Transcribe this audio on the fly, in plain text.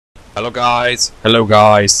Hello guys,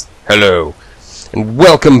 hello, and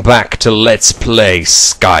welcome back to Let's Play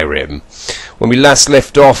Skyrim. When we last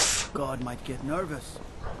left off... God might get nervous.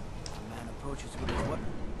 A man approaches with his weapon.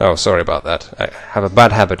 Oh, sorry about that. I have a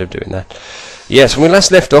bad habit of doing that. Yes, when we last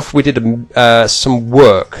left off we did some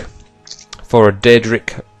work for a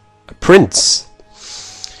Daedric prince.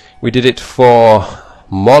 We did it for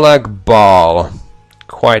Molag Bal.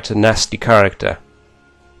 Quite a nasty character.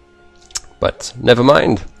 But never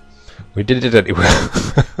mind. We did it anyway.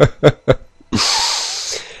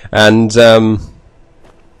 And we're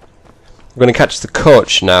going to catch the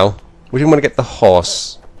coach now. We didn't want to get the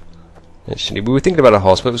horse. Actually, we were thinking about a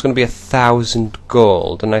horse, but it was going to be 1,000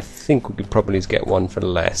 gold, and I think we could probably get one for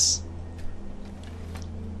less.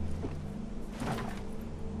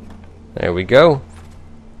 There we go.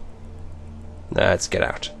 Now let's get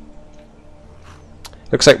out.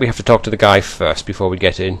 Looks like we have to talk to the guy first before we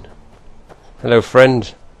get in. Hello,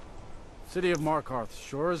 friend. City of Markarth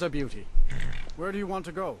sure is a beauty. Where do you want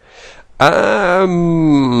to go?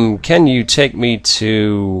 Can you take me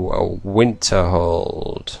to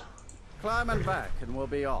Winterhold? Climb and back and we'll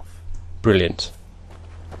be off. Brilliant.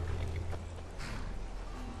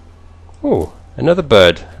 Oh, another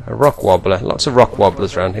bird. A rock wobbler. Lots of rock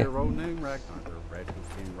wobblers around here.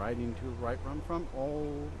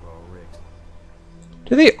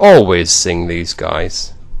 Do they always sing, these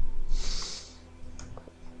guys?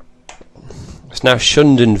 It's now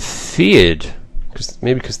shunned and feared.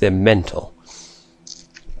 Maybe because they're mental.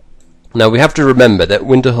 Now we have to remember that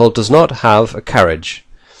Winterhold does not have a carriage.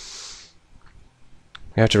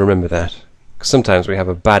 We have to remember that. Because sometimes we have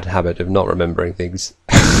a bad habit of not remembering things.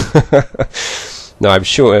 No, I'm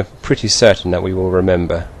sure, pretty certain that we will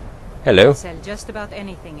remember. Hello. I'll sell just about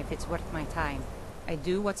anything if it's worth my time. I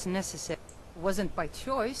do what's necessary. Wasn't by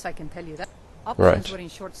choice, I can tell you that. Options were in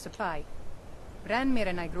short supply. Branmir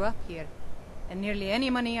and I grew up here, and nearly any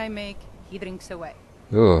money I make, he drinks away.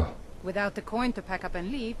 Ugh. Without the coin to pack up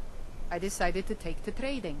and leave, I decided to take to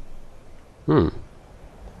trading. Did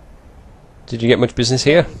you get much business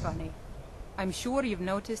here? Very funny. I'm sure you've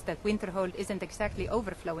noticed that Winterhold isn't exactly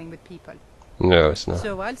overflowing with people. No, it's not.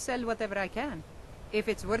 So I'll sell whatever I can. If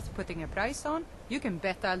it's worth putting a price on, you can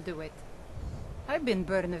bet I'll do it. I've been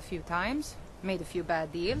burned a few times, made a few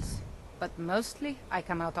bad deals, but mostly I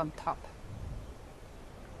come out on top.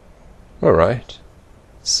 Alright.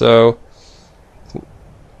 So,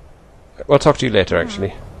 we'll talk to you later,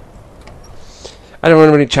 actually. I don't want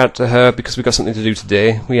to really chat to her because we've got something to do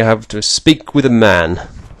today. We have to speak with a man.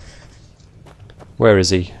 Where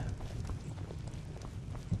is he?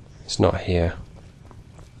 He's not here.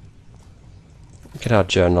 Look at our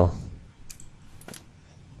journal.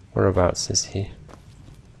 Whereabouts is he?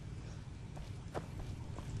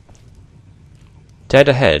 Dead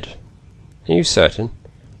ahead. Are you certain?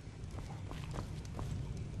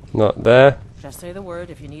 Not there. Just say the word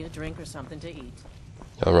if you need a drink or something to eat.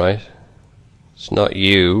 Alright. It's not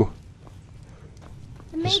you.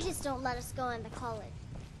 The mages don't let us go into college.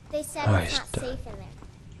 They said it's not safe in there.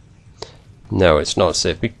 No, it's not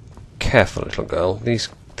safe. Be careful, little girl. The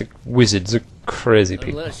wizards are crazy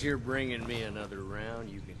people. Unless you're bringing me another round,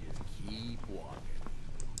 you can just keep walking.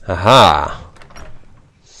 Aha!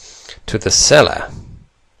 To the cellar.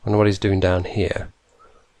 Wonder what he's doing down here.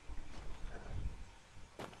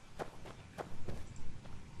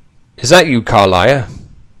 Is that you, Carlia?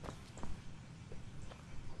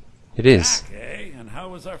 It is. Okay, and how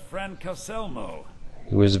was our friend Calselmo?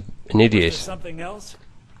 He was an idiot. Was there something else?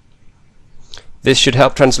 This should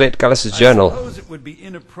help translate Gallus's journal. I suppose it would be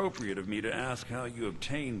inappropriate of me to ask how you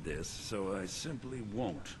obtained this, so I simply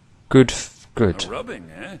won't. Good. A rubbing,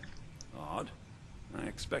 eh? Odd. I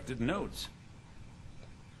expected notes.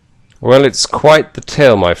 Well, it's quite the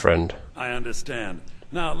tale, my friend. I understand.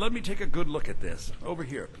 Now, let me take a good look at this. Over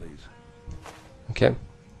here, please. Okay.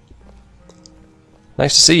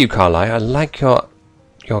 Nice to see you, Carli. I like your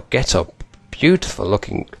get-up. Beautiful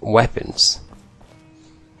looking weapons.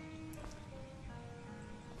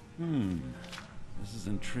 This is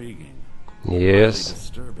intriguing. Yes. Really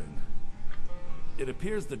disturbing. It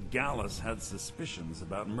appears that Gallus had suspicions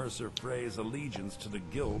about Mercer Frey's allegiance to the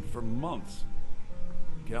guild for months.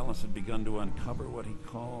 Gallus had begun to uncover what he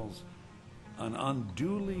calls an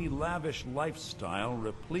unduly lavish lifestyle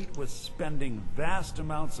replete with spending vast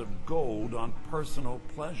amounts of gold on personal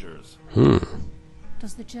pleasures.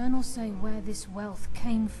 Does the journal say where this wealth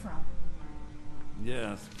came from?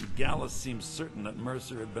 Yes, Gallus seems certain that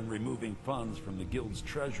Mercer had been removing funds from the guild's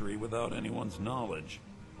treasury without anyone's knowledge.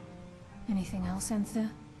 Anything else,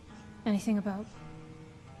 Enther? Anything about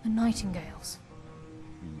the Nightingales?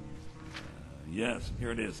 Yes,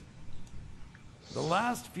 here it is. The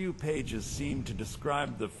last few pages seem to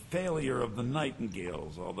describe the failure of the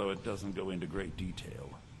Nightingales, although it doesn't go into great detail.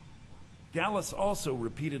 Gallus also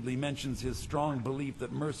repeatedly mentions his strong belief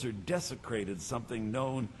that Mercer desecrated something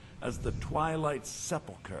known as the Twilight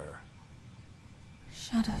Sepulchre.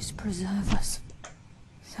 Shadows preserve us.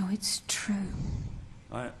 So it's true.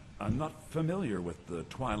 I'm not familiar with the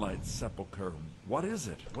Twilight Sepulchre. What is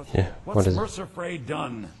it? What is Mercer Frey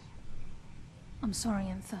done? I'm sorry,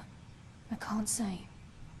 Enther. I can't say.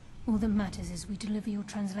 All that matters is we deliver your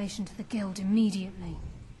translation to the Guild immediately.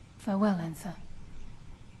 Farewell, Enther.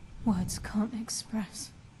 Words can't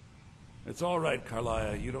express. It's all right,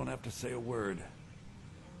 Carlia. You don't have to say a word.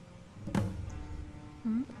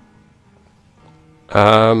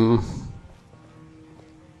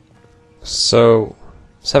 So,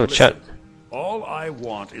 let's have a chat. All I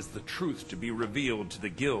want is the truth to be revealed to the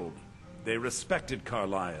Guild. They respected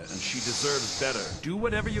Carlia, and she deserves better. Do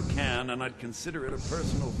whatever you can, and I'd consider it a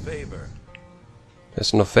personal favor.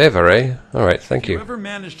 Personal favor, eh? Alright, thank you. If you ever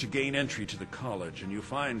manage to gain entry to the college, and you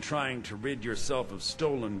find trying to rid yourself of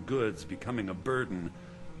stolen goods becoming a burden,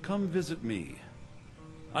 come visit me.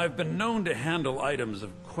 I've been known to handle items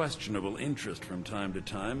of questionable interest from time to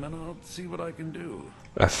time, and I'll see what I can do.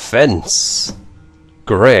 A fence.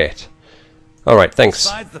 Great. Alright, thanks.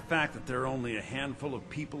 Besides the fact that there are only a handful of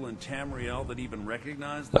people in Tamriel that even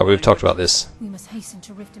recognize the Oh, we've talked about this. We must hasten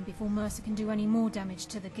to Riften before Mercer can do any more damage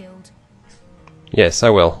to the Guild. Yes, I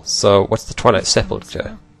will. So, what's the Twilight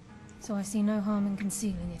Sepulchre? So I see no harm in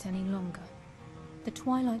concealing it any longer. The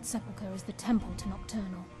Twilight Sepulchre is the temple to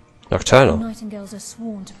Nocturnal. Nocturnal? The Nightingales are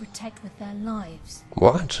sworn to protect with their lives.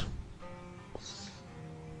 What?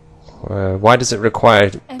 Why does it require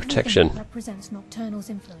protection? Everything that represents Nocturnal's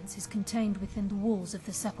influence is contained within the walls of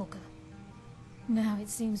the Sepulchre. Now it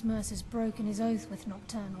seems Mercer's broken his oath with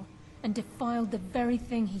Nocturnal and defiled the very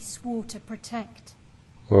thing he swore to protect.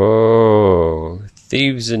 Oh,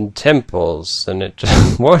 thieves in temples, and it...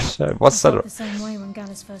 what? What's I that? felt the same way when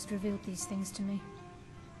Gallus first revealed these things to me.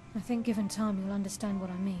 I think given time you'll understand what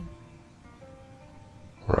I mean.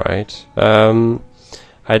 Right.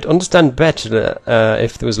 I'd understand better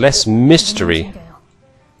if there was less mystery.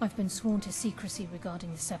 I've been sworn to secrecy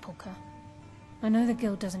regarding the Sepulchre. I know the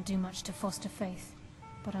Guild doesn't do much to foster faith,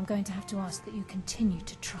 but I'm going to have to ask that you continue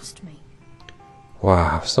to trust me.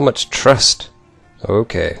 Wow, so much trust.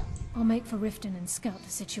 Okay. I'll make for Riften and scout the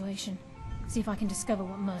situation. See if I can discover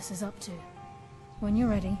what Mercer's up to. When you're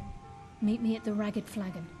ready, meet me at the Ragged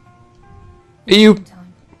Flagon. You...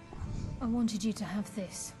 Meantime, I wanted you to have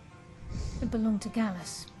this. It belonged to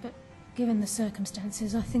Gallus, but given the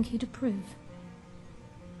circumstances, I think he'd approve.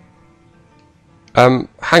 Hang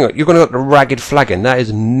on, you're going to go to the Ragged Flagon? That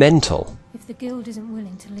is mental. If the Guild isn't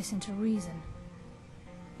willing to listen to reason,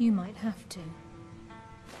 you might have to.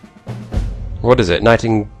 What is it?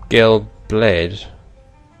 Nightingale Blade?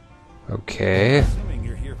 Okay. Assuming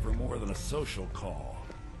you're here for more than a social call.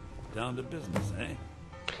 Down to business, eh?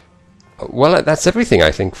 Well, that's everything,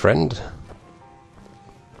 I think, friend.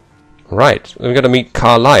 Right, we're going to meet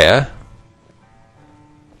Carlia.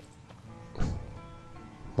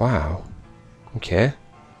 Wow. Okay.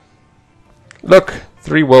 Look,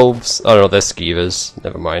 3 wolves. Oh no, they're skeevers.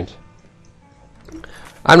 Never mind.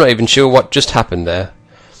 I'm not even sure what just happened there.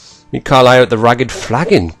 Meet Carlia at the Ragged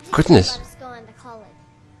Flagon. Goodness. Let us go into college.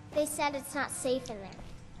 They said it's not safe in there.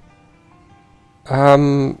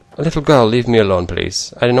 Little girl, leave me alone,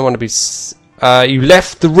 please. I don't want to be... you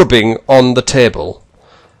left the rubbing on the table.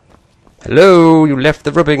 Hello, you left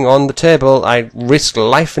the rubbing on the table. I risked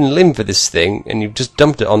life and limb for this thing, and you've just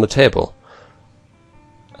dumped it on the table.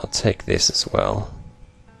 I'll take this as well.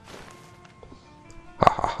 Ha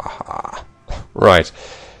ha ha ha. Right.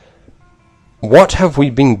 What have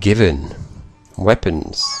we been given?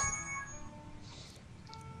 Weapons.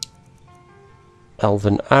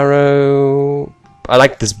 Elven arrow. I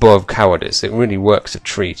like this bow of cowardice. It really works a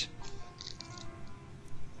treat.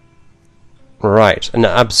 Right, and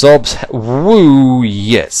it absorbs... Woo,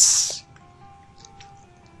 yes.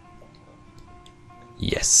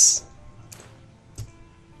 Yes.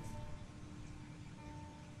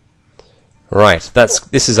 Right,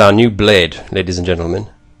 this is our new blade, ladies and gentlemen.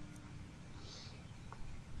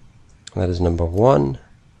 That is number 1.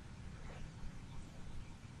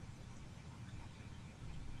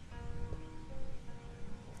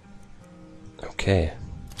 Okay.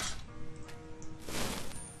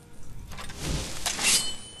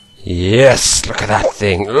 Yes! Look at that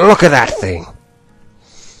thing! Look at that thing!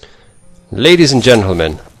 Ladies and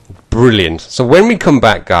gentlemen, brilliant. So when we come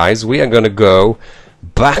back, guys, we are going to go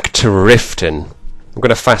back to Riften. I'm going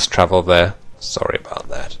to fast travel there. Sorry about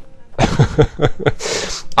that.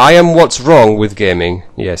 I am what's wrong with gaming.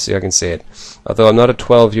 Yes, I can see it. Although I'm not a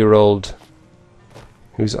 12-year-old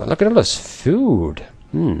who's... Look at all this food.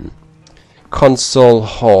 Console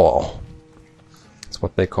hall. That's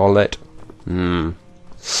what they call it.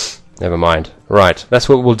 Never mind. Right, that's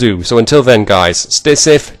what we'll do. So until then, guys, stay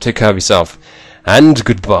safe, take care of yourself, and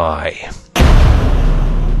goodbye.